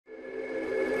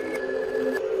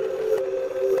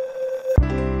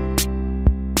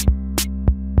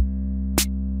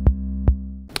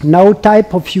Now,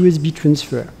 type of USB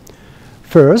transfer.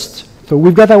 First, so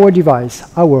we've got our device,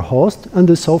 our host, and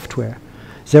the software.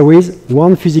 There is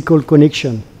one physical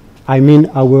connection. I mean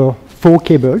our 4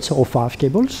 cables or 5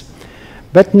 cables.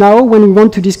 But now, when we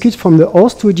want to discuss from the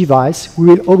host to a device, we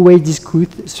will always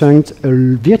discuss a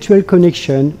virtual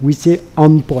connection with the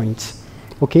endpoint.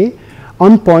 Okay?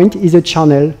 Endpoint is a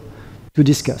channel to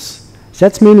discuss.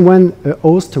 That means when a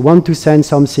host wants to send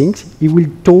something, he will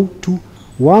talk to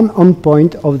one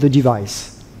endpoint of the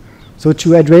device. So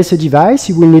to address a device,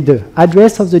 you will need the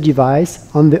address of the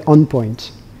device and the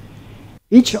endpoint.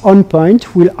 Each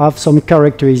endpoint will have some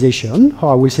characterization,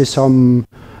 or I will say some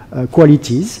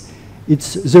qualities.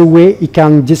 It's the way it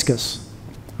can discuss.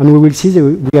 And we will see that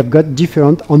we have got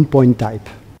different endpoint type.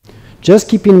 Just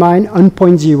keep in mind,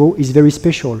 endpoint 0 is very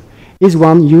special. It's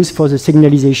one used for the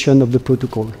signalization of the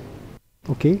protocol.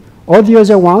 Okay? Or the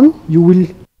other one, you will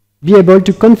be able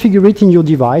to configure it in your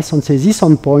device and say this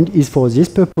endpoint is for this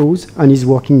purpose and is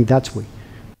working that way.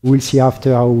 We'll see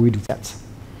after how we do that.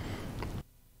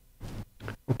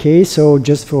 Okay, so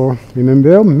just for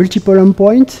remember, multiple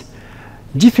endpoint,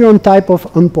 different type of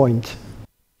endpoint.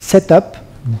 Setup,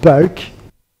 bulk,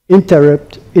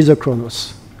 interrupt,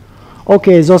 isochronous.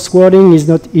 Okay, this wording is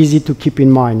not easy to keep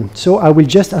in mind. So I will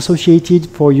just associate it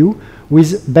for you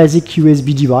with basic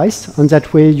USB device, and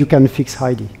that way you can fix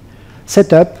ID.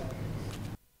 Setup.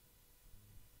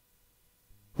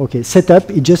 Okay, setup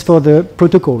is just for the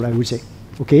protocol, I would say.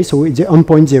 Okay, so it's the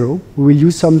endpoint 0. We will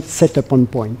use some setup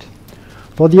endpoint.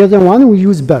 For the other one, we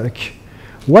use bulk.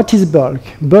 What is bulk?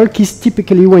 Bulk is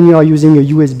typically when you are using a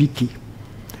USB key.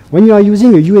 When you are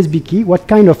using a USB key, what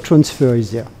kind of transfer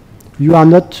is there? You are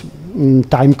not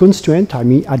time constraint. I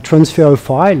mean, I transfer a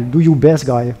file, do your best,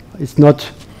 guy. It's not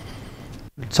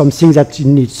something that you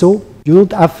need. So you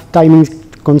don't have timing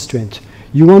constraint.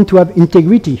 You want to have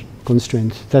integrity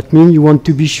constraint. That means you want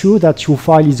to be sure that your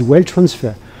file is well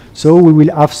transferred. So we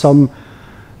will have some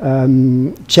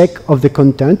check of the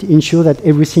content, ensure that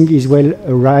everything is well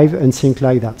arrived and things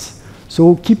like that.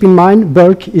 So keep in mind,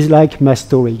 bulk is like mass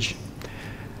storage.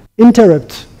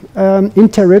 Interrupt.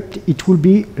 Interrupt, it will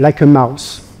be like a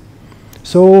mouse.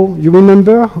 So you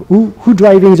remember who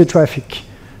driving the traffic?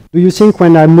 Do you think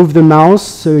when I move the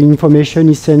mouse, the information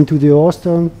is sent to the host?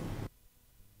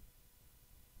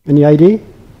 Any idea?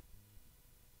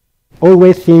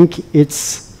 Always think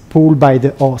it's pulled by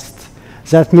the host.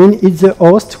 That means it's the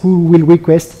host who will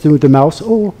request to the mouse,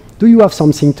 oh, do you have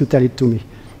something to tell it to me?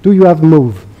 Do you have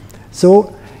move?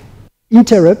 So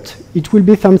interrupt, it will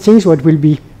be something that will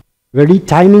be really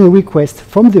timing request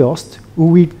from the host who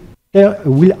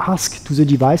will ask to the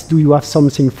device, do you have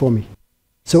something for me?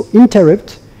 So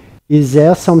interrupt is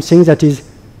there something that is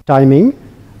timing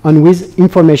and with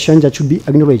information that should be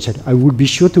acknowledged. I will be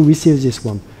sure to receive this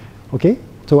one. Okay?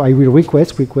 So I will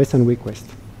request, request, and request.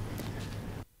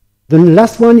 The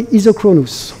last one is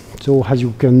isochronous. So as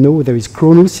you can know, there is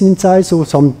chronous inside, so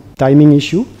some timing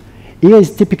issue. Here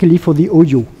is typically for the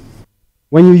audio.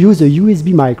 When you use a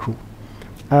USB micro,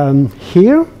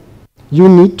 here you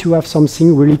need to have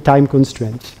something really time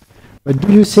constraint. But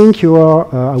do you think you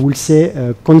are, I will say,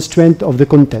 a constraint of the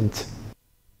content?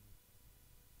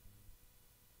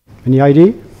 Any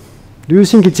idea? Do you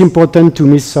think it's important to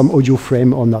miss some audio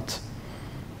frame or not?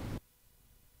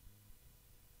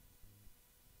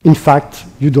 In fact,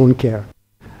 you don't care.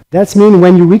 That means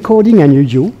when you're recording an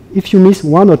audio, if you miss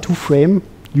 1 or 2 frames,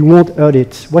 you won't hear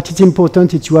it. What is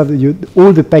important is you have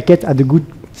all the packet at a good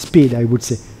speed, I would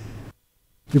say.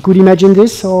 You could imagine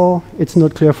this, or it's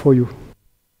not clear for you?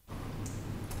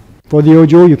 For the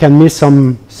audio, you can miss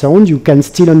some sound, you can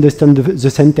still understand the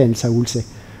sentence, I would say.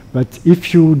 But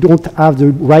if you don't have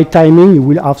the right timing, you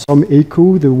will have some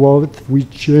echo, the word will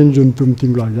change and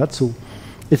something like that, so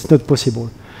it's not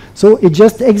possible. So it's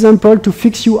just example to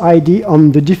fix your ID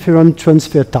on the different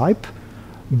transfer type.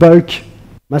 Bulk,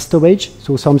 mass storage,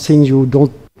 so something you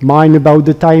don't mind about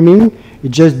the timing. You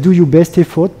just do your best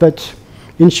effort, but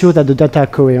ensure that the data are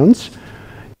coherent.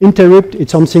 Interrupt,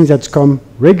 it's something that's come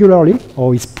regularly,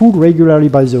 or is pulled regularly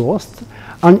by the host.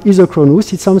 And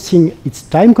isochronous, it's something, it's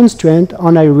time constraint,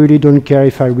 and I really don't care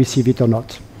if I receive it or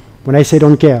not. When I say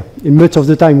don't care, in much of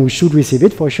the time we should receive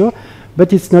it for sure,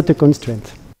 but it's not a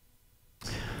constraint.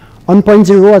 Endpoint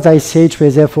 0, as I said,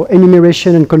 was there for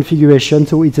enumeration and configuration,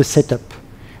 so it's a setup.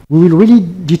 We will really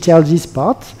detail this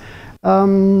part.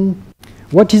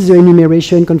 What is the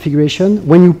enumeration configuration?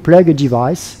 When you plug a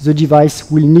device, the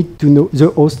device will need to know,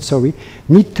 the host, sorry,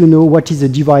 need to know what is the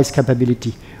device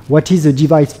capability, what is the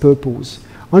device purpose.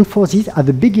 And for this, at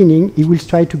the beginning, he will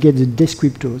try to get the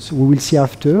descriptors. We will see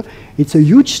after. It's a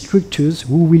huge structures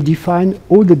who will define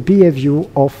all the behavior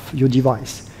of your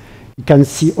device. You can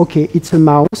see, okay, it's a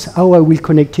mouse, how I will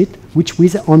connect it, which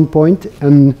with endpoint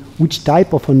and which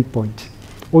type of endpoint.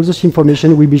 All this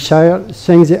information will be shared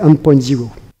saying the endpoint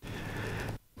 0.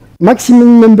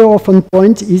 Maximum number of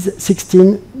endpoints is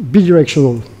 16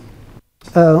 bidirectional.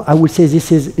 I would say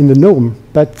this is in the norm,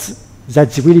 but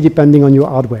that's really depending on your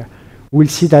hardware. We'll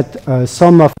see that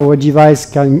some of our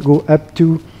devices can go up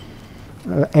to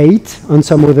 8, and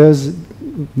some others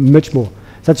much more.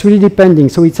 That's really depending.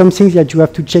 So it's something that you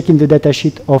have to check in the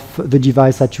datasheet of the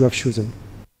device that you have chosen.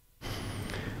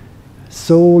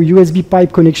 So USB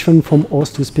pipe connection from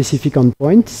host to specific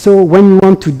endpoint. So when you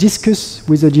want to discuss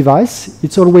with the device,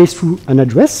 it's always through an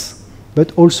address,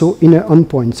 but also in an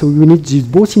endpoint. So you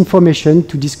need both information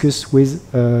to discuss with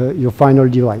your final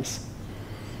device.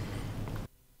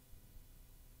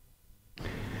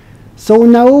 So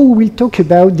now we'll talk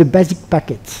about the basic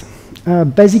packet.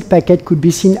 Basic packet could be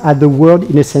seen as the word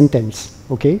in a sentence.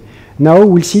 Okay. Now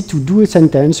we'll see to do a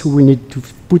sentence, we will need to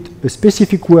put a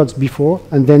specific words before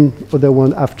and then other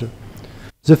one after.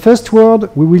 The first word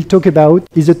we will talk about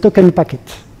is a token packet.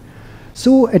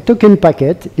 So a token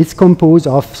packet is composed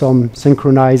of some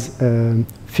synchronized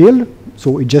field,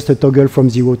 so it's just a toggle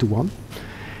from 0 to 1.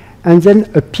 And then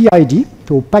a PID,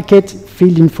 so packet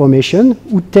field information,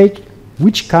 would take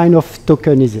which kind of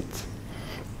token is it.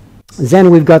 Then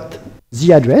we've got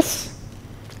the address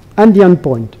and the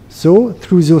endpoint. So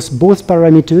through those both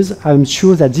parameters, I'm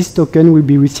sure that this token will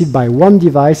be received by one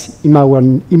device in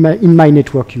my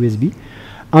network USB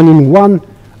and in one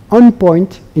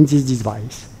endpoint in this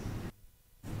device.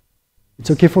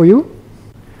 It's okay for you?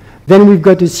 Then we've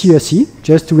got a CRC,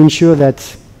 just to ensure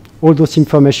that all those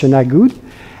information are good,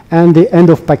 and the end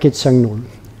of packet signal.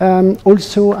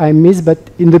 Also, I missed, but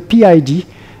in the PID,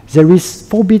 there is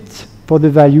 4 bits for the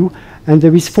value, and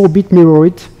there is 4-bit mirror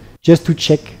it, just to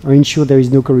check or ensure there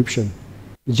is no corruption.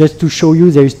 Just to show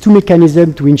you there is 2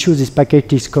 mechanisms to ensure this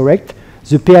packet is correct,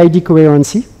 the PID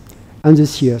coherency and the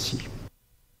CRC.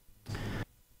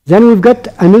 Then we've got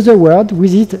another word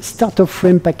with it, start of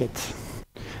frame packet.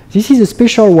 This is a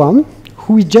special one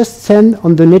who is just sent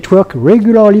on the network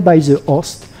regularly by the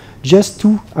host, just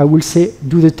to, I will say,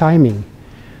 do the timing.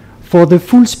 For the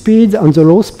full speed and the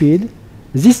low speed,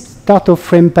 this start of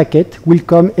frame packet will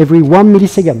come every 1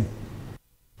 millisecond.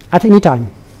 At any time,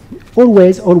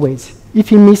 always, always. If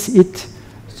you miss it,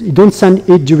 you don't send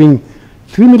it during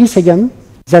 3 milliseconds,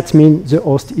 that means the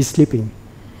host is sleeping.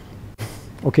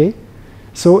 Okay?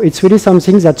 So it's really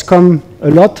something that's come a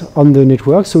lot on the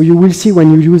network. So you will see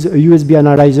when you use a USB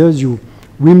analyzers, you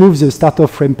remove the start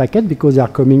of frame packet because they are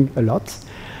coming a lot.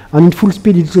 And in full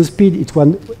speed, it's low speed, it's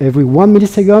every 1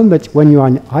 millisecond, but when you are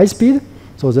in high speed,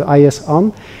 so the highest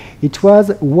on, it was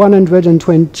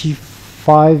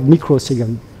 125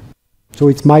 microseconds. So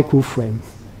it's micro frame.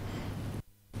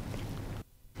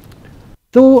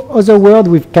 So other word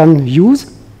we can use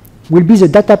will be the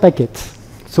data packet.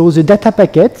 So the data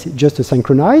packet, just to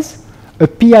synchronize, a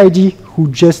PID who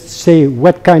just say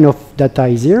what kind of data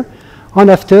is here,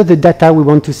 and after the data we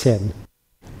want to send,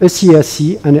 a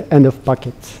CRC and an end of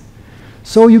packet.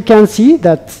 So you can see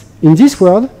that in this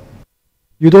world,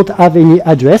 you don't have any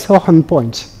address or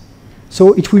endpoint.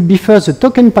 So it will be first a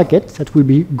token packet that will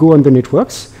go on the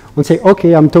networks, and say,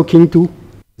 okay, I'm talking to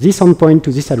this endpoint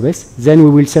to this address, then we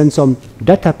will send some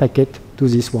data packet to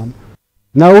this one.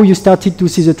 Now you started to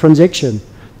see the transaction.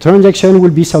 Transaction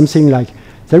will be something like,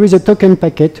 there is a token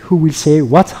packet who will say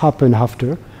what happened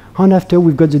after, and after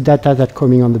we've got the data that's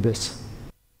coming on the bus.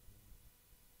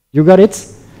 You got it?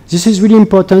 This is really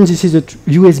important. This is a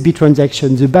USB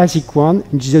transaction, the basic one,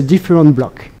 which is a different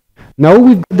block. Now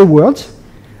we've got the words,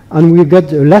 and we've got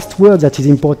the last word that is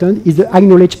important, is the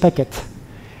acknowledge packet.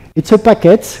 It's a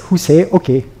packet who say,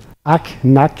 okay, hack,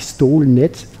 NAC, stole,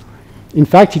 net. In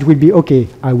fact, it will be, okay,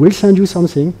 I will send you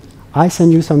something, I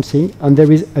send you something, and there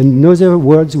is another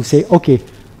word who say, okay,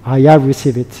 I have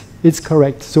received it. It's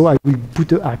correct, so I will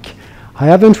put a hack. I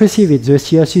haven't received it, the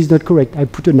CRC is not correct, I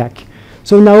put a NAC.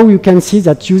 So now you can see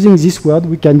that using this word,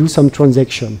 we can do some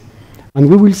transaction. And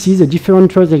we will see the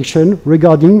different transaction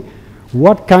regarding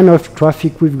what kind of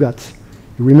traffic we've got.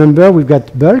 Remember, we've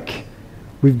got bulk,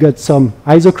 we've got some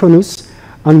isochronous,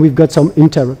 and we've got some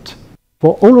interrupt.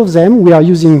 For all of them, we are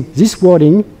using this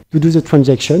wording to do the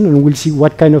transaction, and we'll see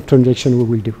what kind of transaction we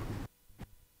will do.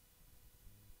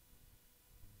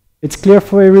 It's clear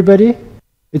for everybody?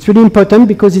 It's really important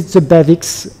because it's the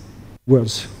basics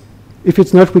words. If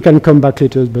it's not, we can come back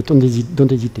later, but don't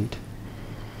hesitate.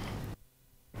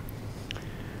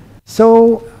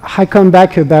 So I come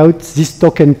back about this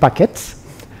token packet.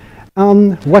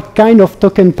 What kind of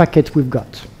token packet we've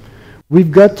got?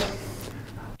 We've got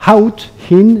out,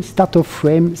 in, start of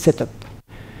frame, setup.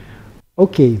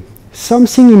 Okay,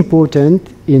 something important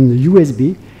in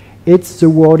USB, it's the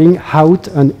wording out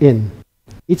and in.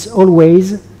 It's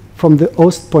always from the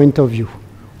host point of view.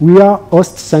 We are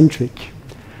host-centric.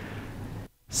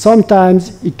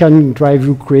 Sometimes it can drive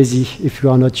you crazy if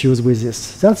you are not used with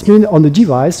this. That means on the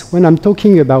device, when I'm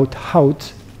talking about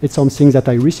out, it's something that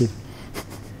I receive.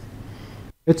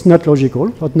 It's not logical,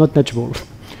 but not natural.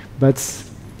 But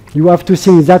you have to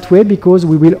think that way because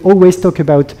we will always talk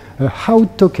about a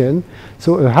out token.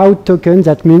 So a out token,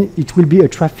 that means it will be a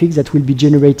traffic that will be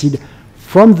generated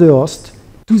from the host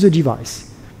to the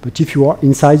device. But if you are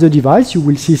inside the device, you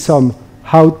will see some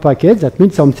out packet. That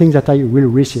means something that I will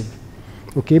receive.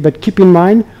 Okay, but keep in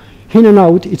mind, in and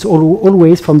out, it's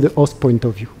always from the host point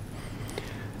of view.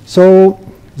 So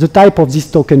the type of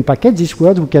this token packet, this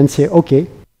word, we can say, okay,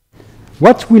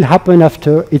 what will happen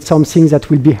after? It's something that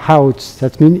will be out.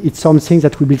 That means it's something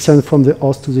that will be sent from the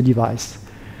host to the device.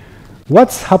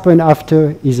 What's happened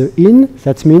after is a in.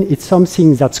 That means it's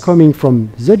something that's coming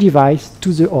from the device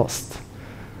to the host.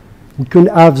 We can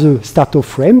have the startup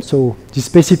frame. So the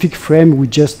specific frame we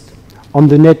just on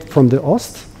the net from the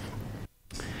host.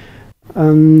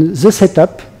 The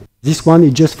setup, this one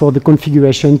is just for the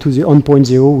configuration to the on point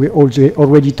 0. We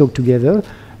already talked together.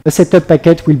 A setup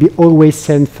packet will be always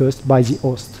sent first by the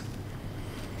host.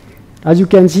 As you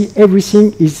can see,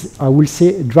 everything is, I will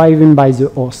say, driven by the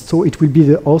host. So it will be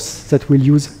the host that will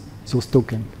use those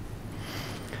tokens.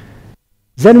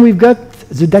 Then we've got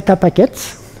the data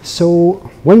packets. So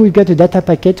when we get a data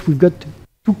packet, we've got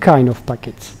two kinds of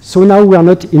packets. So now we are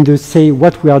not in the say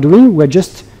what we are doing. We're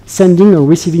just sending or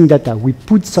receiving data. We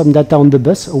put some data on the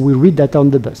bus or we read data on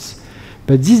the bus.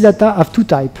 But these data have two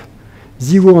types,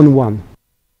 0 and 1.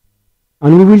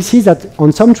 And we will see that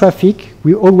on some traffic,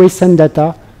 we always send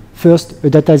data, first a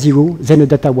data 0, then a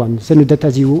data 1, then a data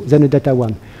 0, then a data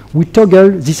 1. We toggle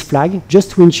this flag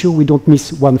just to ensure we don't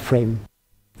miss one frame.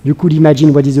 You could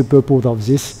imagine what is the purpose of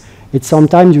this. It's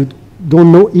sometimes you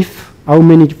don't know how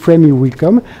many frames you will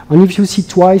come. And if you see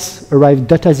twice arrive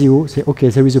data 0, say, okay,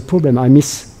 there is a problem, I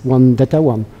miss one data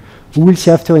 1. We will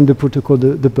see after in the protocol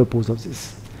the purpose of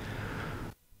this.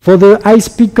 For the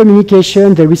high-speed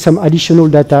communication, there is some additional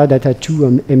data, data 2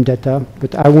 and M data,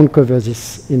 but I won't cover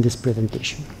this in this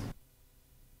presentation.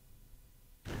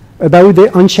 About the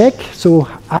uncheck, so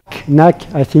hack,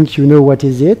 NAC, I think you know what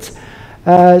is it.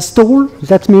 Stall,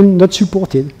 that means not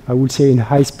supported, I would say in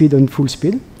high speed and full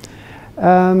speed.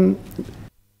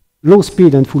 Low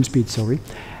speed and full speed, sorry.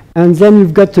 And then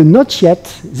you've got a not yet,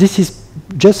 this is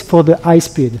just for the high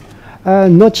speed.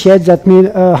 Not yet, that means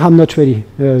I'm not ready,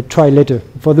 try later.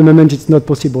 For the moment it's not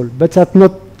possible, but that's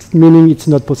not meaning it's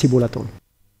not possible at all.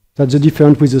 That's the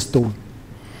difference with the stall.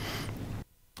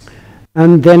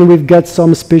 And then we've got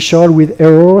some special with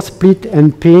error, split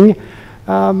and ping.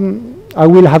 I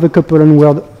will have a couple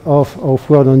of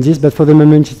words on this, but for the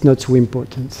moment it's not so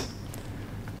important.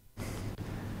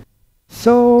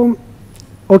 So,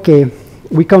 okay,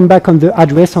 we come back on the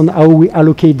address, on how we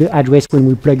allocate the address when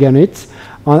we plug in it.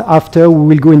 After, we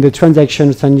will go in the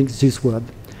transaction sending this word.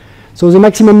 So the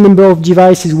maximum number of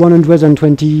devices is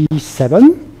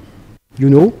 127. You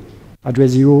know,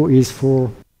 address 0 is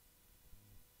for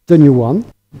the new one,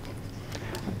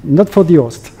 not for the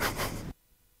host.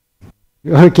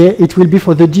 Okay, it will be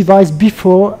for the device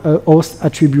before a host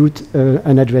attribute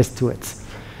an address to it.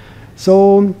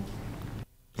 So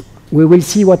we will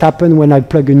see what happens when I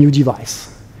plug a new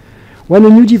device. When a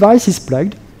new device is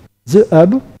plugged, the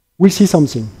hub will see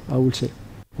something, I will say.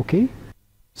 Okay?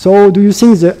 So do you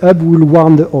think the hub will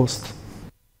warn the host?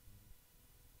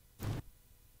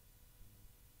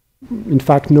 In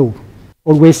fact, no.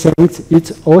 Always saying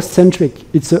it's host-centric.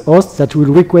 It's a host that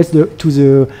will request to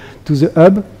the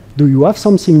hub, do you have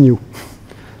something new?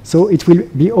 So it will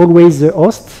be always the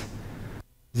host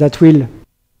that will,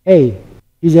 hey,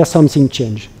 is there something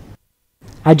changed?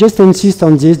 I just insist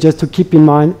on this just to keep in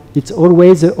mind, it's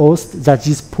always the host that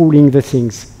is pulling the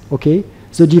things, okay?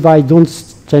 The device don't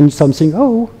change something,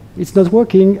 oh, it's not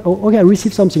working, oh, okay, I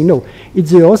received something. No,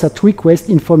 it's the host that requests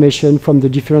information from the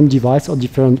different device or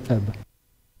different hub.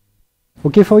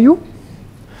 Okay for you?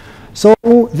 So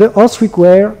the host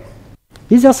requires,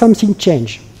 is there something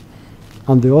changed?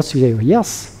 And the host will say,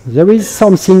 yes, there is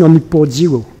something on port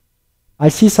 0. I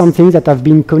see something that have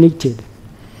been connected.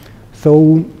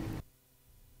 So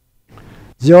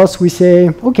the host will say,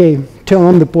 okay, turn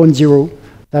on the port 0.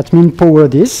 That means power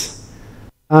this,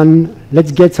 and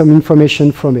let's get some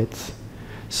information from it.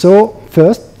 So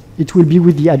first, it will be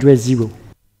with the address 0.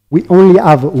 We only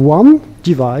have one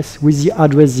device with the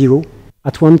address 0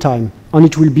 at one time, and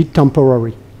it will be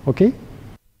temporary, okay?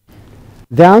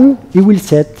 Then it will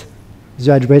set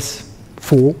the address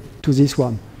 4 to this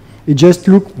one. It just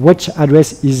look which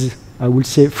address is, I will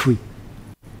say, free.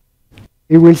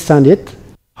 It will send it,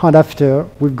 and after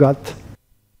we've got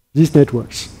these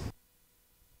networks.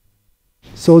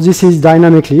 So this is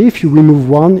dynamically, if you remove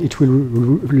one, it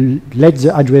will let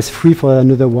the address free for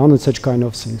another one and such kind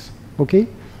of things. Okay?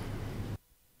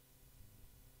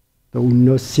 So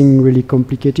nothing really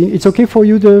complicated. It's okay for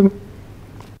you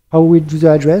how we do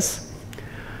the address?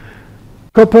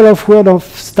 Couple of words of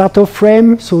startup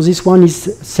frame. So this one is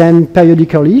sent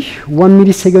periodically. 1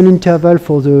 millisecond interval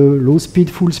for the low speed,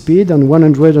 full speed, and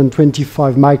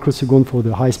 125 microseconds for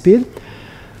the high speed.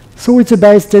 So it's a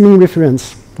base timing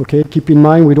reference. Okay, keep in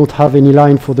mind we don't have any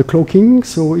line for the clocking,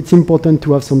 so it's important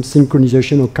to have some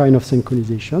synchronization or kind of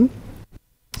synchronization.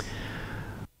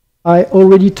 I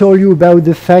already told you about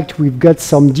the fact we've got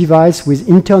some device with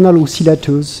internal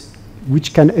oscillators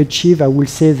which can achieve, I will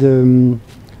say, the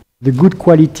good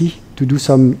quality to do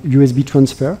some USB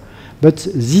transfer. But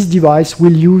this device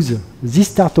will use this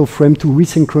startup frame to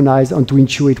resynchronize and to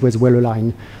ensure it was well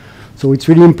aligned. So it's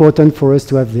really important for us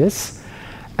to have this.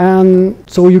 And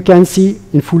so you can see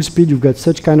in full speed you've got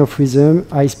such kind of rhythm,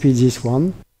 high speed this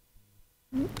one.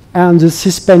 And the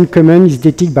suspend command is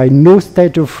detected by no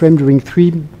startup frame during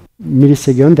 3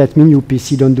 milliseconds. That means your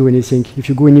PC don't do anything. If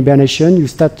you go in hibernation, you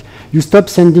stop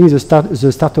sending the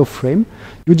startup frame.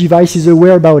 Your device is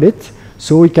aware about it,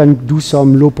 so it can do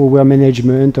some low power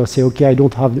management or say, okay, I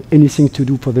don't have anything to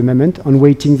do for the moment, and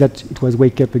waiting that it was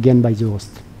wake up again by the host.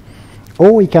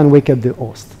 Or it can wake up the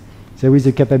host. There is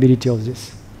the capability of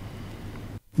this.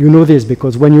 You know this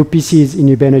because when your PC is in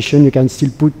hibernation, you can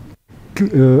still put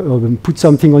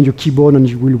something on your keyboard and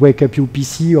you will wake up your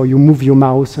PC, or you move your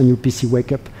mouse and your PC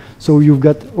wake up. So you've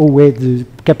got always the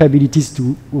capabilities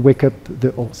to wake up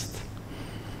the host.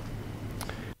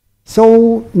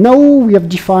 So now we have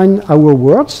defined our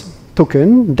words,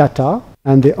 token, data,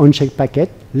 and the unchecked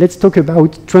packet. Let's talk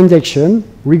about transaction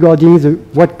regarding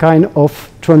what kind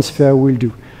of transfer we'll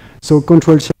do. So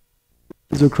control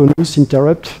the Chronos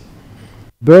interrupt.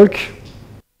 Bulk,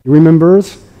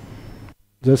 remembers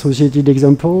the associated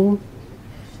example.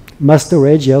 Mass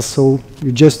storage, yes, so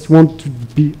you just want to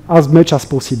be as much as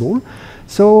possible.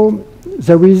 So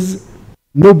there is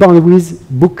no bandwidth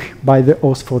booked by the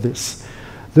host for this.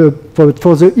 For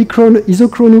the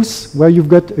isochronous, where you've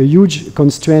got a huge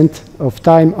constraint of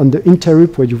time on the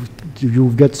interrupt, where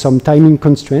you've got some timing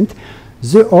constraint,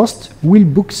 the host will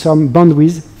book some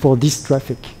bandwidth for this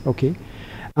traffic, okay?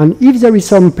 And if there is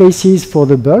some places for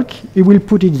the bulk, it will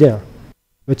put it there.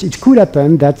 But it could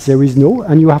happen that there is no,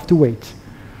 and you have to wait.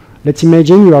 Let's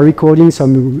imagine you are recording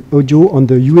some audio on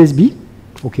the USB,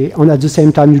 okay, and at the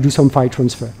same time you do some file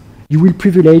transfer. You will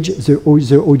privilege the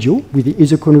audio with the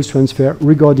isochronous transfer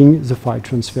regarding the file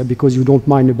transfer because you don't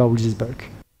mind about this bulk,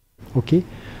 okay?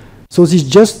 So this is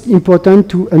just important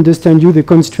to understand the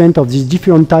constraint of these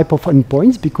different type of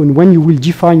endpoints, because when you will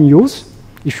define yours,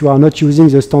 if you are not using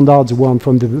the standard one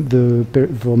from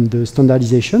the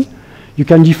standardization, you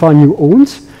can define your own,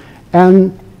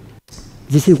 and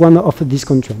this is one of these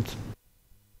constraints.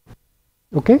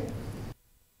 Okay?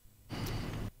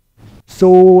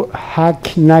 So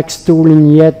hack, knack,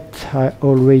 stolen yet, I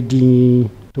already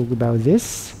talked about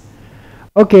this.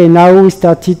 Okay, now we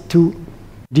started to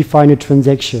define a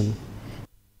transaction.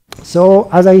 So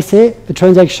as I say, a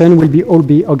transaction will all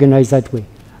be organized that way.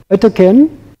 A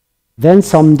token, then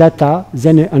some data,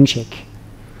 then an uncheck.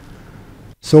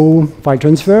 So file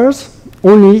transfers,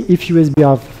 only if USB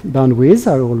have bandwidth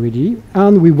already,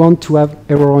 and we want to have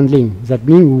error handling. That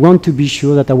means we want to be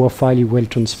sure that our file is well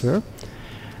transferred.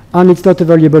 And it's not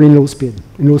available in low speed.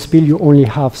 In low speed, you only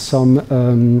have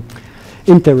some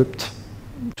interrupt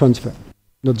transfer,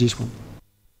 not this one.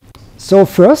 So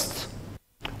first,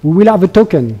 we will have a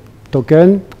token.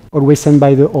 Token always sent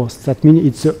by the host. That means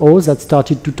it's the host that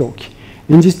started to talk.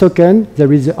 In this token,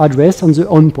 there is the address and the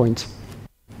endpoint.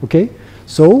 Okay?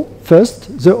 So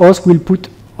first, the host will put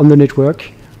on the network,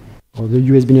 or the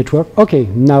USB network, okay,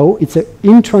 now it's an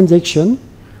in transaction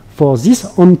for this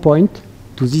endpoint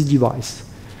to this device.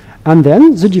 And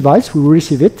then the device will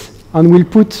receive it and will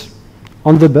put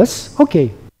on the bus,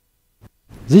 okay,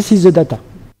 this is the data.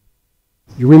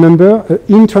 You remember,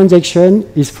 in transaction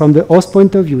is from the host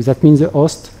point of view. That means the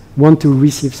host wants to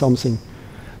receive something.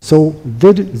 So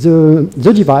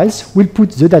the device will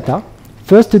put the data,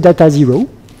 first the data 0,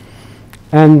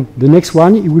 and the next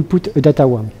one, it will put a data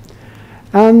 1.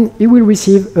 And it will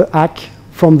receive a hack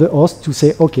from the host to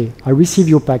say, okay, I receive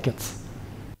your packets.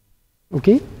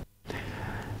 Okay?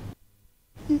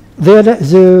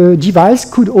 The device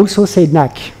could also say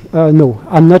NAC. No,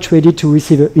 I'm not ready to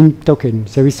receive an in token.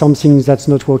 There is something that's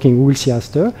not working. We will see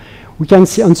after. we can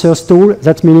see answer stall.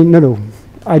 That means, no,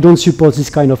 I don't support this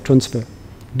kind of transfer.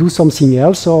 Do something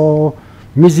else, or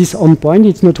miss this endpoint.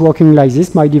 It's not working like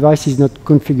this. My device is not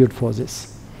configured for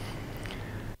this.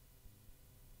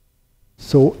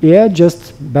 So here,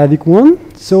 just basic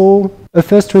one. So a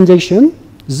first transaction,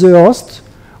 the host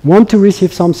want to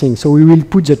receive something. So we will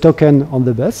put the token on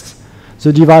the bus.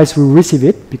 The device will receive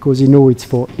it because he knows it's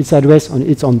for its address on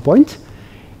its endpoint.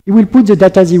 He will put the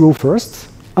data 0 first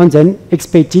and then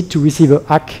expect it to receive a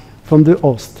hack from the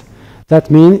host. That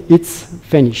means it's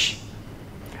finished.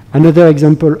 Another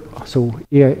example, so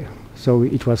here, so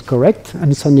it was correct,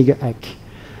 and sending a hack.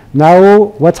 Now,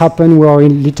 what happened? We are a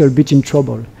little bit in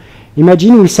trouble.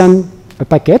 Imagine we send a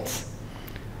packet,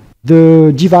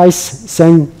 the device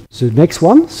sends the next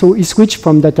one, so it switched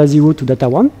from data 0 to data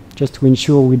 1, just to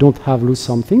ensure we don't have lose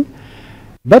something.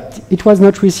 But it was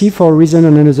not received for a reason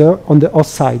or another on the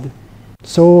host side.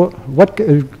 So what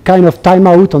kind of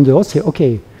timeout on the host? Say,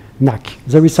 okay, NAC,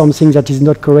 there is something that is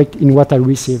not correct in what I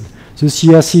received. The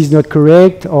CRC is not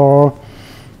correct, or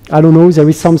I don't know, there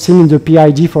is something in the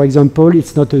PID, for example,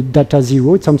 it's not a data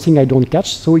 0, it's something I don't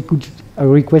catch, so it could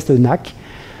request a NAC.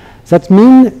 That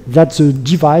means that the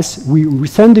device will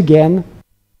send again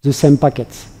the same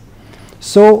packets.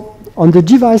 So on the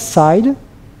device side,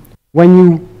 when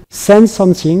you send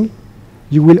something,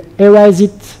 you will erase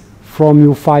it from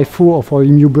your FIFO or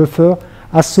from your buffer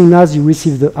as soon as you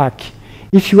receive the hack.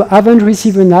 If you haven't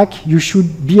received an hack, you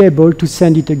should be able to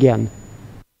send it again.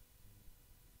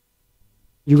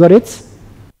 You got it?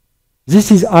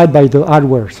 This is hard by the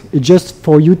hardware. It's just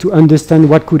for you to understand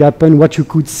what could happen, what you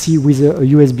could see with a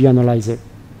USB analyzer.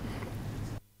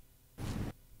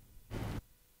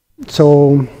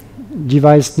 So,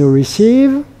 device no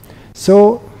receive.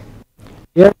 So,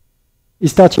 here it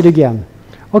started again.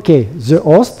 Okay, the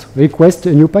host requests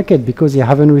a new packet because he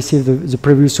haven't received the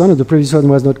previous one, or the previous one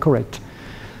was not correct.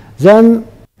 Then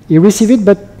he receives it,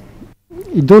 but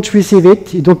he don't receive it,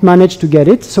 he don't manage to get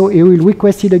it, so he will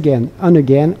request it again and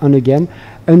again and again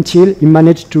until he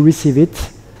managed to receive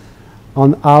it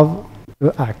and have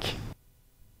a hack.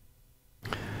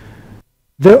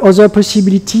 The other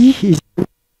possibility is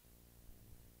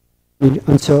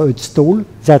answer a stall.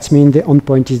 That means the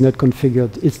endpoint is not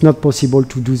configured. It's not possible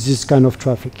to do this kind of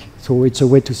traffic, so it's a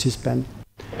way to suspend.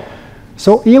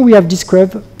 So here we have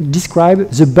described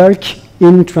the bulk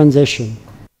in transaction.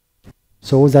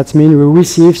 So that means we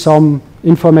receive some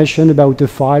information about the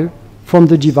file from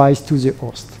the device to the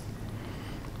host.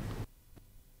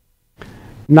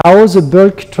 Now the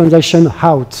bulk transaction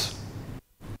out.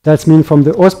 That means from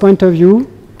the host point of view,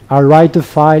 I write a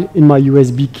file in my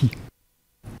USB key.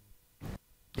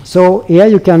 So here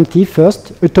you can see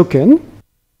first a token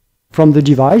from the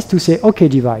device to say, okay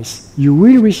device, you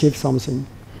will receive something.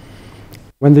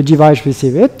 When the device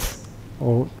receives it,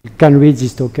 or can read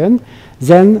this token,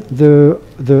 then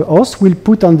the host will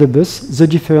put on the bus the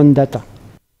different data.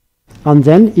 And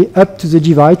then it's up to the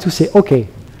device to say, okay,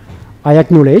 I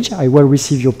acknowledge, I will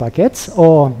receive your packets,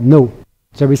 or no,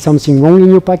 there is something wrong in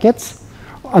your packets,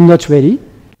 I'm not ready,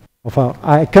 or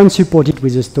I can't support it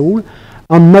with a stall,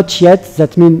 and not yet,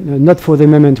 that means not for the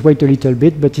moment, wait a little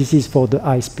bit, but this is for the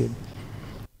high speed.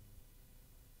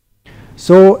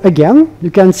 So again,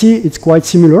 you can see it's quite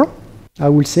similar, I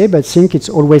will say, but think it's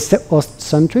always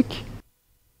host-centric.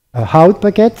 A out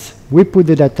packet, we put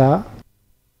the data,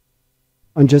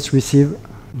 and just receive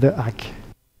the hack.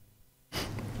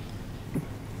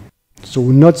 So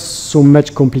not so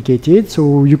much complicated.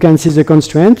 So you can see the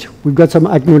constraint. We've got some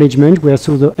acknowledgement where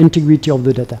so the integrity of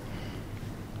the data.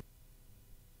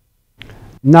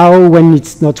 Now when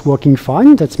it's not working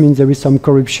fine, that means there is some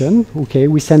corruption. Okay,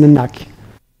 we send a hack.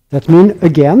 That means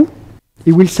again,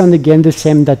 it will send again the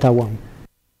same data one.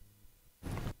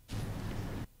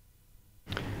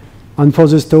 And for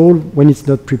the stall, when it's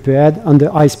not prepared, on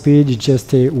the high speed, it's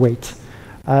just a wait.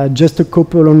 Just a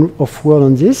couple of words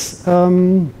on this.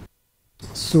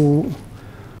 So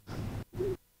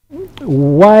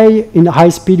why in high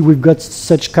speed we've got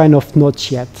such kind of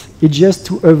not yet? It's just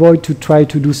to avoid to try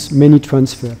to do many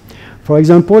transfer. For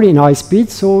example, in high speed,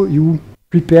 so you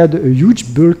prepared a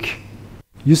huge bulk,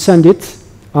 you send it,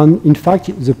 and in fact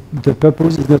the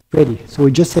purpose is not ready. So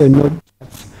we just say a not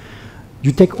yet.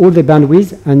 You take all the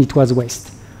bandwidth and it was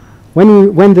waste.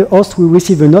 When the host will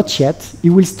receive a not yet,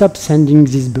 it will stop sending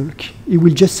this bulk. It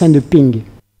will just send a ping.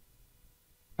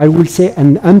 I will say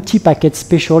an empty packet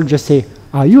special, just say,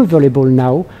 are you available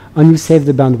now? And you save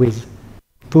the bandwidth.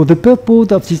 So the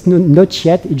purpose of this not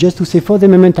yet is just to say, for the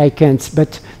moment I can't,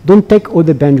 but don't take all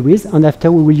the bandwidth, and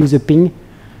after we will use a ping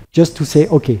just to say,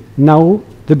 okay, now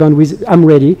the bandwidth, I'm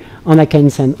ready, and I can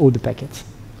send all the packets.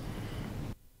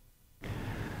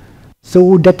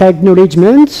 So data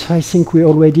acknowledgement, I think we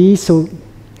already, so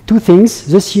two things,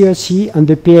 the CRC and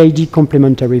the PID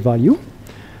complementary value.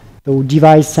 So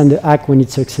device send a ACK when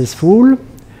it's successful,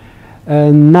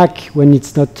 NAC when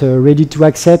it's not ready to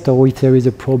accept or if there is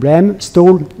a problem.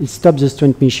 Stall, it stops the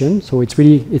transmission, so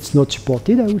it's not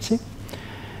supported, I would say.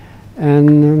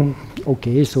 And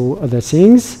okay, so other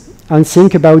things. And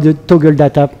think about the toggle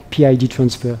data PID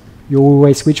transfer. You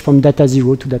always switch from data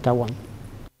 0 to data 1.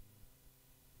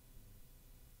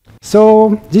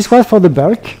 So this was for the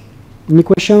bulk. Any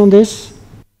question on this?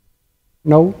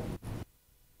 No?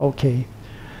 Okay.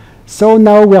 So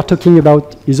now we are talking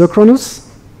about isochronous.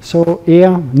 So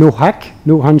here, no hack,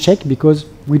 no handshake, because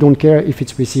we don't care if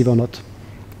it's received or not.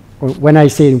 Or when I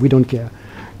say we don't care,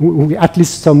 we at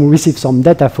least receive some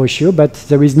data for sure, but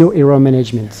there is no error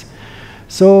management.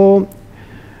 So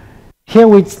here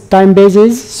with time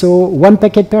bases, so 1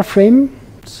 packet per frame,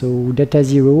 so data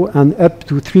 0, and up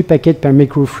to 3 packets per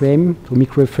microframe. So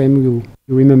microframe, you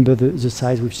remember the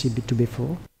size we've seen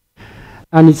before.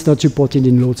 And it's not supported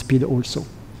in low speed also.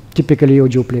 Typically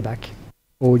audio playback,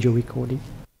 audio recording.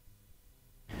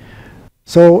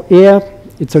 So here,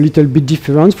 it's a little bit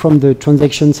different from the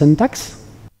transaction syntax.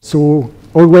 So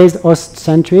always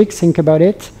host-centric, think about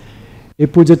it. You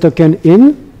put the token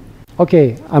in.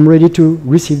 Okay, I'm ready to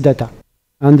receive data.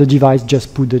 And the device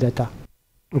just put the data.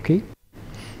 Okay?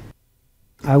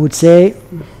 I would say,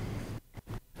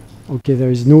 okay, there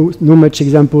is no much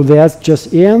example there, it's just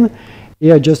here.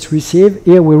 Here, just receive.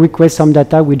 Here, we request some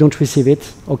data, we don't receive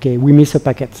it. Okay, we miss a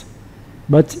packet.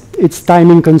 But it's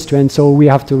timing constraint, so we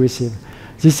have to receive.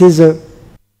 This is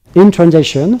in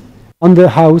transaction. On the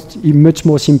out, it's much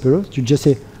more simple. You just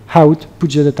say out,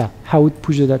 push the data, out,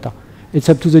 push the data. It's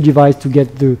up to the device to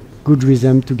get the good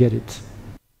rhythm to get it.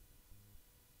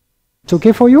 It's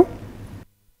okay for you?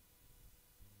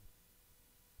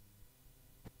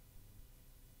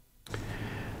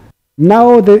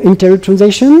 Now the interrupt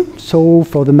transaction. So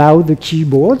for the mouse, the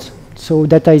keyboard. So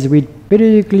data is read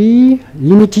periodically,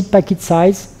 limited packet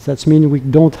size. That means we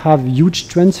don't have huge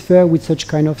transfer with such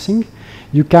kind of thing.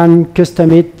 You can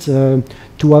custom it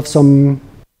to have some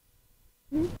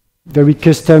very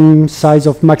custom size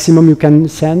of maximum you can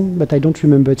send, but I don't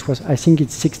remember. It was, I think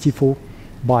it's 64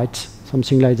 bytes,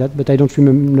 something like that, but I don't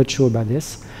remember, I'm not sure about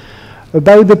this.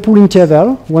 About the pull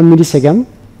interval, 1 millisecond.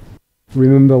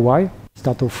 Remember why?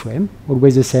 Start of frame,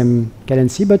 always the same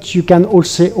cadency, but you can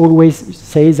also always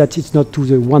say that it's not to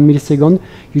the 1 millisecond,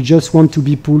 you just want to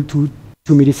be pulled to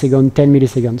 2 milliseconds, 10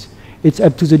 milliseconds. It's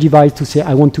up to the device to say,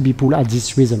 I want to be pulled at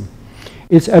this rhythm.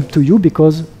 It's up to you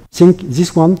because think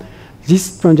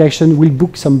this transaction will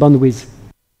book some bandwidth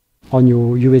on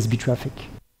your USB traffic.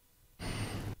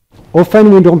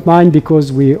 Often we don't mind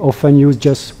because we often use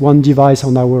just one device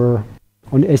on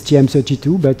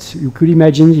STM32, but you could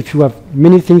imagine if you have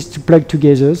many things to plug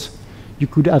together, you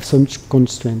could have some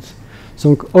constraints.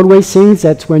 So always think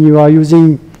that when you are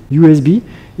using USB,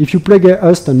 if you plug a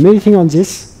host and many things on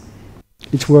this,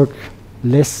 it works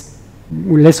less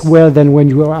well than when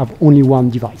you have only one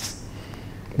device.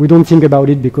 We don't think about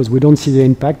it because we don't see the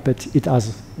impact, but it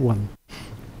has one.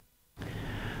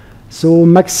 So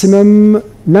maximum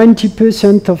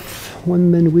 90% of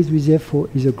one bandwidth reserved for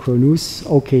isochronous.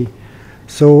 Okay.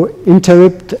 So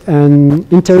interrupt and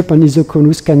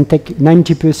isochronous can take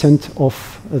 90%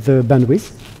 of the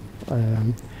bandwidth.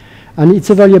 And it's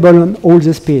available on all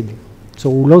the speed. So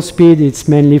low speed, it's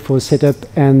mainly for setup,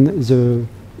 and the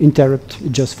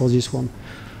interrupt just for this one.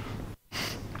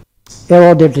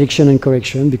 Error detection and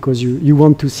correction, because you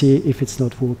want to see if it's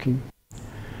not working.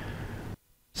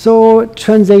 So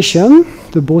translation,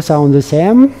 the both are on the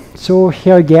same. So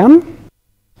here again,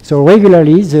 so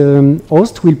regularly the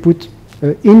host will put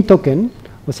in token,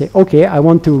 will say, okay, I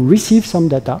want to receive some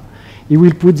data. He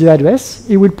will put the address,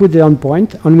 he will put the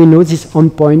endpoint, and we know this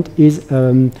endpoint is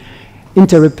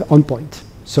interrupt endpoint.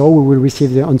 So we will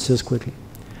receive the answers quickly.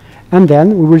 And then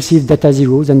we will receive data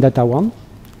 0 and data 1.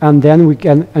 And then we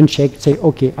can uncheck, say,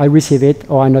 okay, I receive it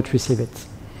or I not receive it.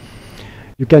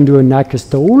 You can do a NAC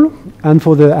stall, and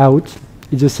for the out,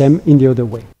 it's the same in the other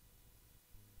way.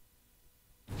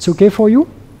 It's okay for you?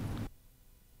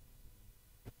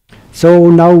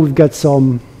 So now we've got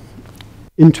some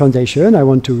in translation. I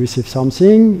want to receive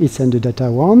something. It sends the data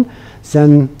 1.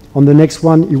 Then on the next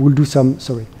one, it will do some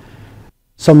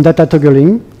data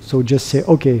toggling. So just say,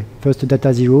 okay, first the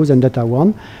data 0 and data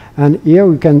 1. And here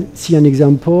we can see an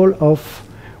example of,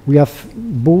 we have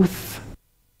both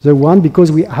the one because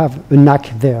we have a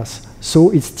NAC there.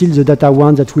 So it's still the data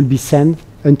 1 that will be sent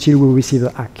until we receive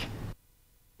a ACK.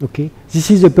 Okay,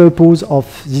 this is the purpose of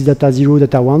this data 0,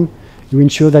 data 1. You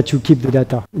ensure that you keep the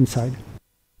data inside.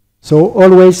 So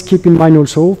always keep in mind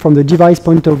also, from the device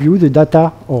point of view, the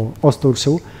data, or host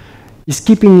also, is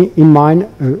keeping in mind,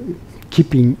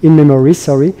 keeping in memory,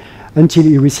 sorry, until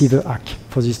you receive a hack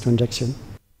for this transaction.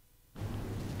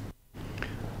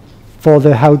 For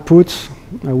the output,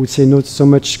 I would say not so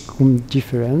much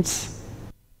difference.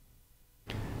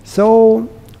 So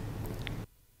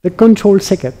the control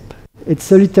setup,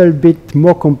 it's a little bit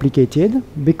more complicated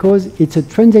because it's a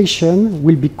transaction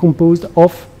will be composed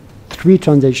of 3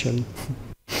 transactions.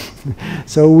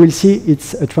 So we'll see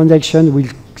it's a transaction will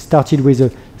started with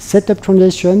a setup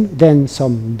transaction, then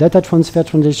some data transfer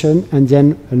transaction, and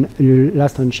then a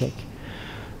last uncheck.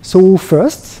 So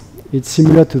first, it's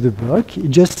similar to the bulk. You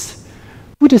just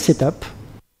put a setup.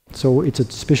 So it's a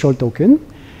special token.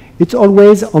 It's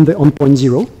always on the endpoint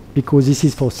 0 because this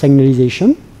is for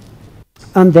signalization.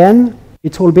 And then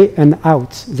it will be an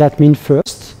out. That means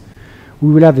first,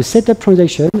 we will have a setup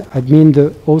transaction. I mean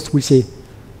the host will say,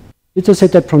 it's a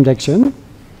setup transaction.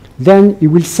 Then it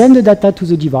will send the data to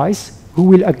the device who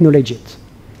will acknowledge it.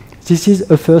 This is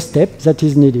a first step that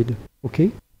is needed.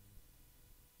 Okay.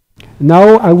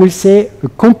 Now I will say a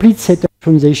complete setup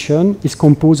transaction is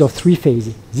composed of 3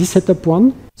 phases. This setup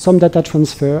one, some data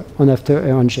transfer, and after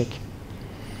a uncheck.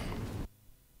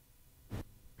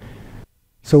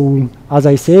 So as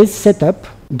I say, setup,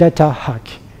 data, hack.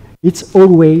 It's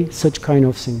always such kind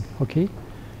of thing. Okay.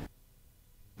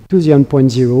 To the endpoint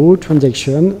 0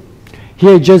 transaction.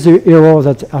 Here just the errors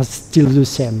that are still the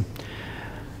same.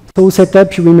 So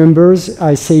setup, you remember,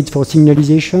 I said for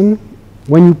signalization.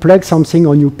 When you plug something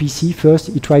on your PC, first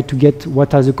you try to get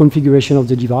what are the configuration of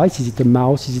the device. Is it a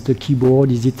mouse? Is it a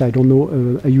keyboard? Is it, I don't know,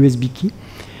 a USB key?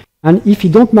 And if you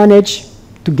don't manage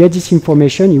to get this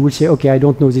information, you will say, okay, I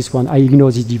don't know this one. I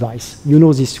ignore this device. You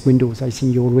know this Windows. I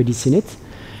think you already seen it.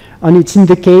 And it's in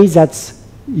the case that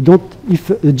you don't, if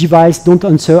the device don't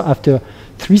answer after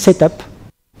 3 setup,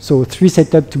 so 3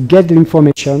 setup to get the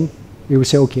information, you will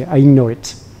say, okay, I ignore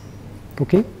it.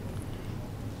 Okay?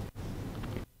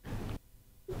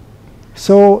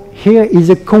 So here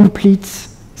is a complete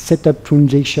setup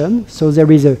transaction. So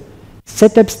there is a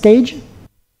setup stage,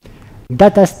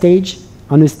 data stage,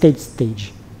 and a state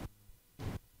stage.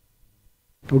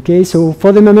 Okay, so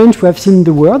for the moment we have seen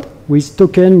the word with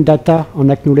token, data,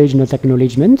 and acknowledge, not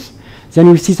acknowledgement. Then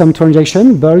we'll see some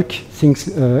transaction, bulk, things,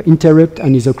 interrupt,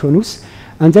 and isochronous.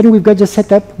 And then we've got the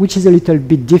setup, which is a little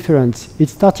bit different. It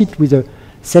started with a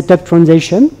setup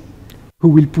transaction, who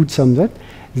will put some that.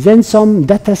 Then some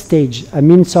data stage, I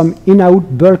mean some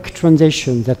in-out bulk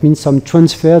transaction. That means some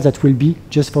transfer that will be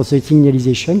just for the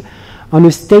signalization. And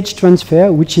a stage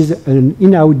transfer, which is an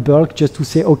in-out bulk just to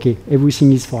say, okay,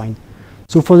 everything is fine.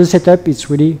 So for the setup, it's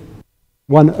really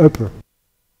one upper.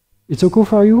 It's okay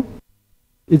for you?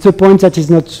 It's a point that is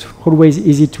not always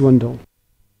easy to handle.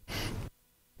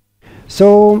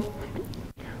 So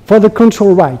for the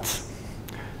control rights,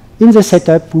 in the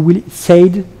setup, we will say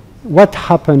what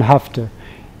happened after.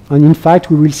 And in fact,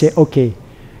 we will say, okay,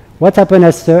 what happened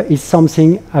after is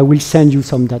something, I will send you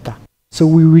some data. So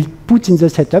we will put in the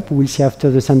setup, we will see after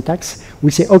the syntax,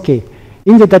 we'll say, okay,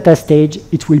 in the data stage,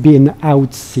 it will be an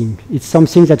out thing. It's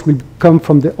something that will come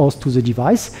from the host to the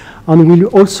device. And we'll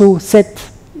also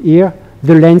set here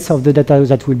the length of the data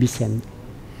that will be sent.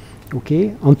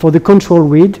 Okay, and for the control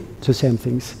read, the same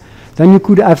things. Then you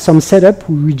could have some setup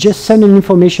where we just send an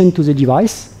information to the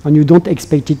device and you don't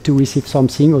expect it to receive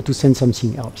something or to send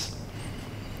something else.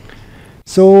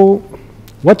 So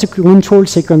what's a control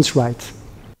sequence write?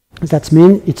 That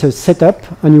means it's a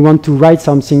setup and you want to write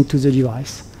something to the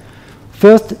device.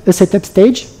 First, a setup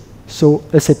stage, so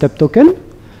a setup token.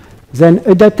 Then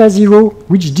a data 0,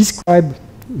 which describes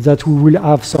that we will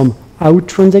have some out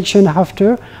transaction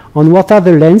after, and what are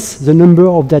the lengths, the number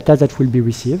of data that will be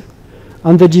received.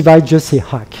 And the device just say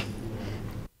hack.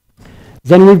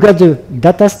 Then we've got the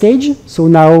data stage. So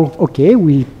now, okay,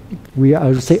 we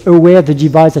are say aware the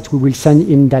device that we will send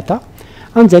in data.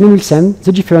 And then we'll send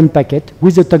the different packet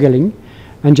with the toggling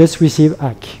and just receive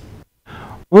hack.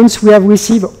 Once we have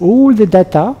received all the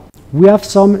data, we have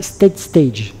some state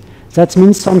stage. That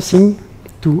means something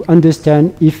to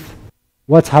understand if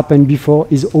what happened before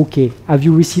is okay. Have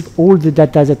you received all the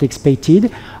data that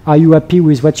expected? Are you happy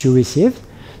with what you received?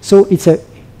 So it's a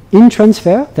in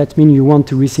transfer. That means you want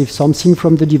to receive something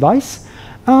from the device,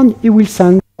 and it will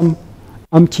send some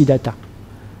empty data.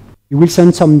 It will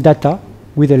send some data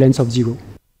with a length of 0.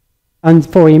 And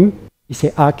for him, he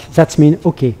say hack. That means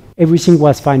okay, everything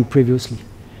was fine previously.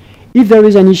 If there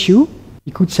is an issue, he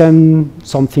could send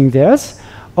something there.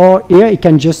 Or here, it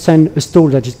can just send a stall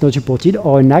that is not reported,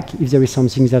 or a hack if there is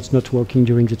something that's not working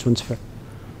during the transfer.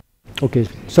 Okay,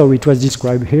 so it was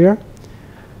described here.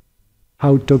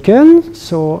 out token.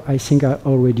 So I think I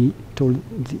already told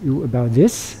you about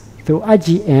this. So at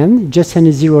the end, just send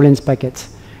a zero length packet.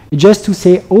 Just to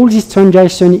say all this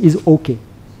transaction is OK.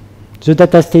 The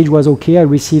data stage was OK. I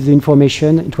received the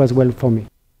information. It was well for me.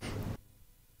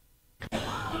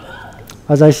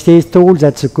 As I told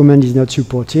that the command is not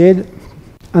supported.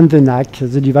 On the NAC,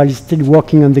 the device is still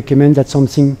working on the command. That's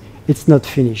something it's not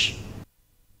finished.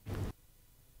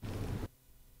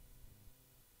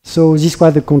 So this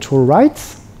was the control write.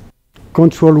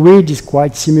 Control read is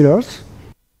quite similar,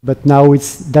 but now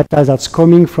it's data that's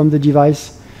coming from the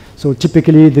device. So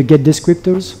typically the get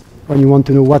descriptors, when you want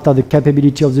to know what are the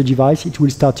capabilities of the device, it will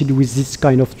start with this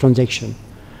kind of transaction.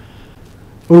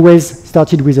 Always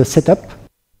started with a setup,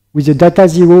 with a data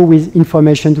 0 with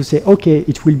information to say, okay,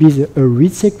 it will be the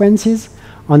read sequences,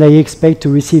 and I expect to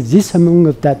receive this amount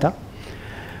of data,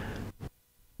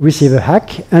 receive a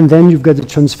hack, and then you've got the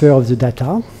transfer of the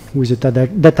data with the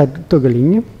data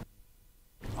toggling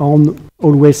on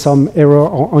always some error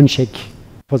or uncheck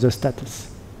for the status.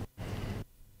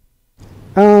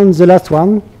 And the last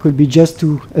one could be just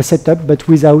to a setup, but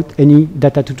without any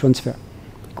data to transfer.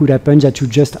 It could happen that you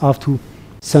just have to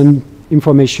send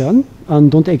information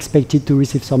and don't expect it to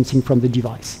receive something from the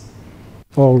device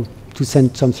or to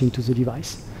send something to the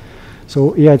device.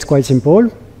 So here it's quite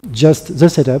simple, just the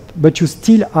setup, but you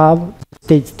still have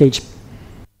stage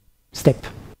step,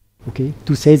 okay,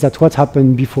 to say that what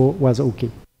happened before was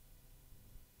okay.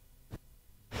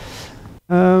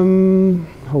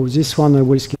 Oh, this one I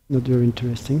will skip, not very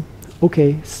interesting.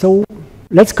 Okay, so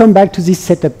let's come back to this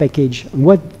setup package.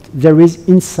 What there is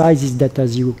inside this data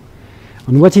 0.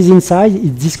 And what is inside,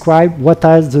 it describes what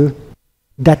are the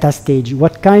data stage,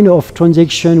 what kind of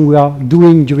transaction we are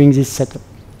doing during this setup.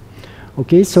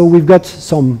 Okay, so we've got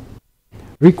some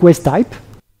request type,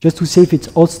 just to say if it's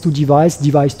host to device,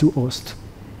 device to host.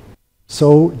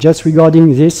 So just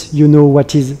regarding this, you know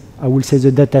what is, I will say,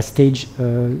 the data stage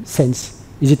sense.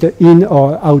 Is it an in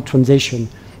or out transaction?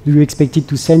 Do you expect it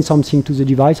to send something to the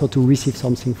device or to receive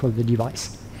something from the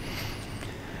device?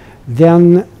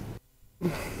 Then,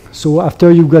 so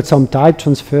after you've got some type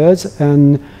transfers,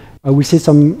 and I will say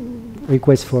some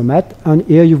request format, and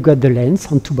here you've got the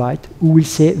length on 2 bytes, who will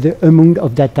say the amount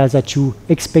of data that you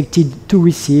expected to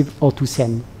receive or to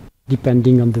send,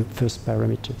 depending on the first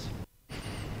parameters.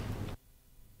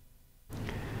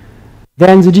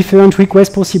 Then the different requests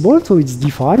possible, so it's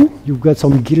defined. You've got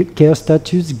some care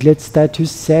status, get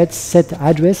status, set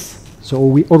address. So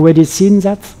we already seen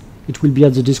that. It will be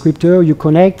at the descriptor, you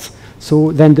connect.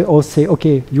 So then the host say,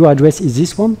 okay, your address is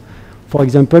this one. For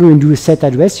example, when you do a set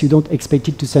address, you don't expect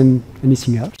it to send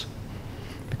anything else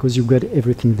because you've got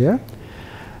everything there.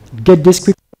 Get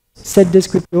descriptors, set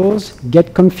descriptors,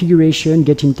 get configuration,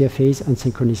 get interface, and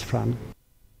synchronous RAM.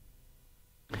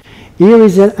 Here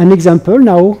is an example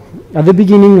now. At the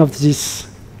beginning of this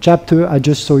chapter, I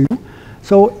just saw you.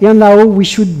 So here now we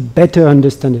should better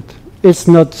understand it. It's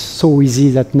not so easy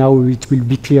that now it will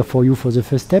be clear for you for the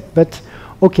first step, but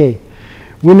okay.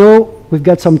 We know we've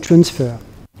got some transfer.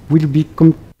 Will be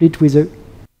complete with a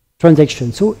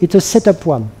transaction. So it's a setup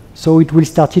one. So it will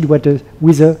start it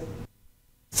with a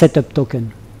setup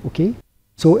token. Okay.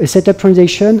 So a setup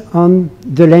transaction and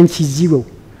the length is 0.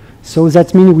 So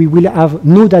that means we will have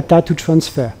no data to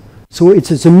transfer. So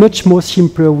it's a much more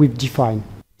simpler we've defined.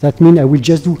 That means I will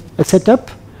just do a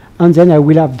setup and then I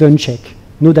will have done check.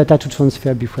 No data to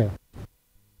transfer before.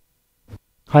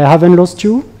 I haven't lost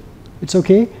you. It's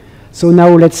okay. So now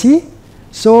let's see.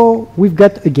 So we've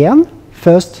got again,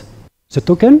 first, the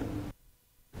token.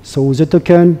 So the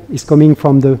token is coming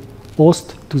from the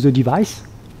host to the device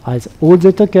as all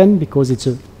the token because it's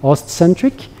a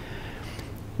host-centric.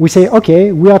 We say,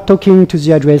 okay, we are talking to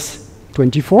the address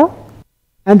 24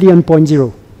 and the endpoint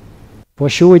 0. For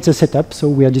sure, it's a setup, so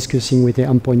we are discussing with the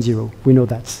endpoint 0. We know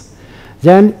that.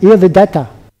 Then here the data.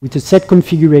 With a set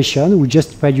configuration, we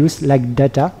just produce like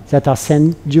data that are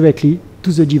sent directly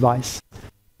to the device.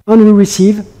 And we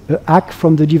receive a hack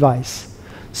from the device.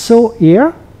 So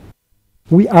here,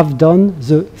 we have done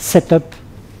the setup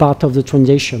part of the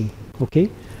transaction. Okay?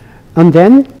 And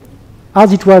then,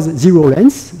 as it was 0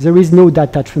 length, there is no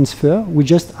data transfer. We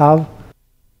just have,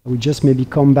 we just maybe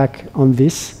come back on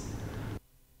this.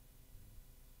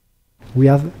 We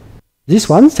have this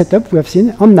one setup we have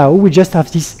seen, and now we just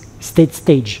have this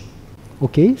stage.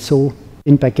 Okay, so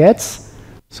in packets.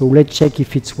 So let's check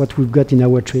if it's what we've got in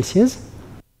our traces.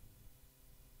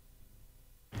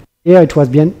 Here it was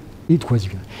well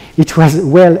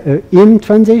in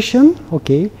transaction.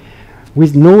 Okay,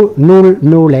 with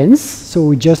no length. So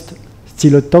we just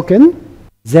still a token.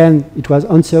 Then it was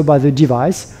answered by the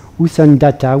device who sent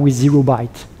data with 0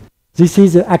 byte. This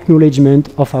is the acknowledgement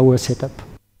of our setup.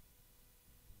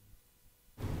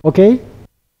 Okay?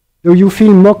 Do you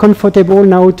feel more comfortable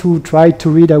now to try to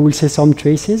read, I will say, some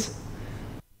traces?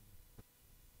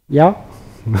 Yeah?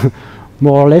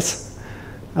 More or less.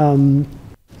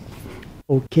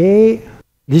 Okay.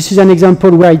 This is an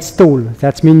example where it's stall.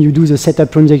 That means you do the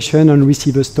setup transaction and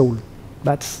receive a stall.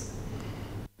 That's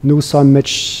not so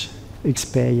much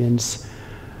experience.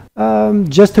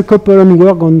 Just a couple of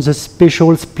words on the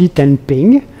special split and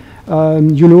ping.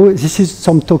 You know, this is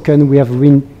some token we have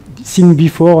seen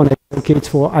before, and okay, it's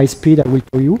for high speed, I will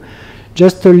tell you.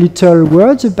 Just a little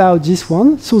words about this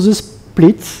one. So the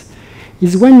split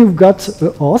is when you've got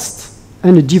a host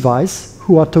and a device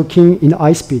who are talking in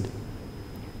high speed.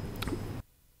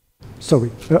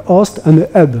 Sorry, a host and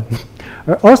a hub.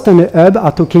 A host and a hub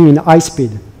are talking in high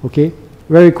speed, okay?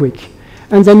 Very quick.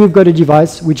 And then you've got a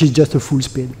device which is just a full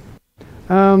speed.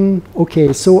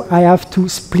 Okay, so I have to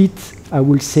split, I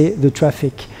will say, the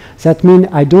traffic. That means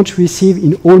I don't receive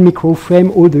in all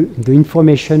microframe all the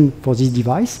information for this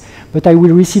device, but I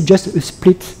will receive just a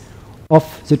split of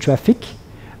the traffic,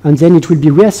 and then it will be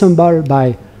reassembled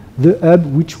by the hub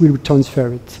which will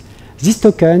transfer it. This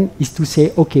token is to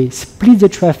say, okay, split the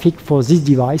traffic for this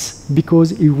device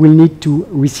because it will need to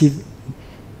receive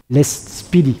less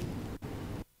speedy.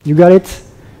 You got it?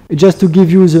 Just to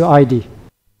give you the idea.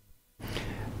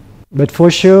 But for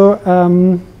sure,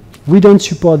 we don't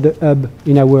support the hub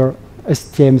in our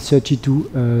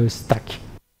STM32 stack.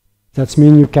 That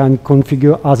means you can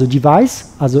configure as a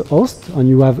device, as a host, and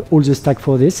you have all the stack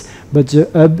for this, but the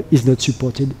hub is not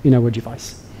supported in our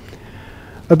device.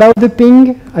 About the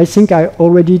ping, I think I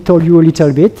already told you a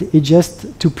little bit. It's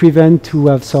just to prevent to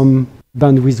have some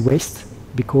bandwidth waste,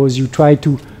 because you try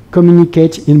to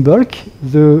communicate in bulk.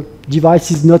 The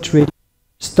device is not ready.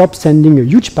 Stop sending a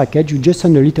huge package, you just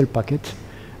send a little packet,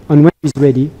 and when it's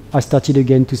ready, I started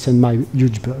again to send my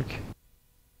huge bulk.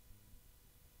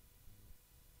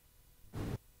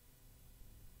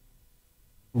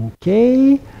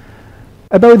 Okay,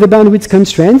 about the bandwidth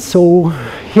constraints, so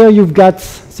here you've got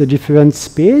the different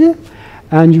speed,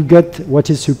 and you get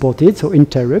what is supported, so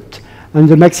interrupt, and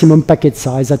the maximum packet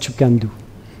size that you can do.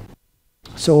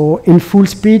 So in full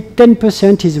speed,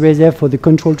 10% is reserved for the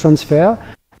control transfer,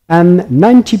 and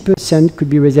 90% could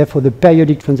be reserved for the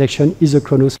periodic transaction is a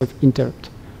chronos of interrupt.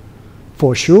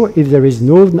 For sure, if there is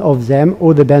none of them,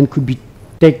 all the band could be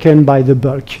taken by the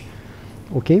bulk.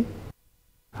 Okay?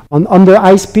 On the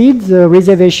high speed, the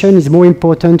reservation is more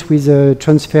important with the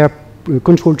transfer,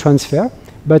 control transfer,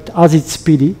 but as it's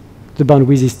speedy, the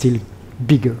bandwidth is still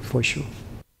bigger for sure.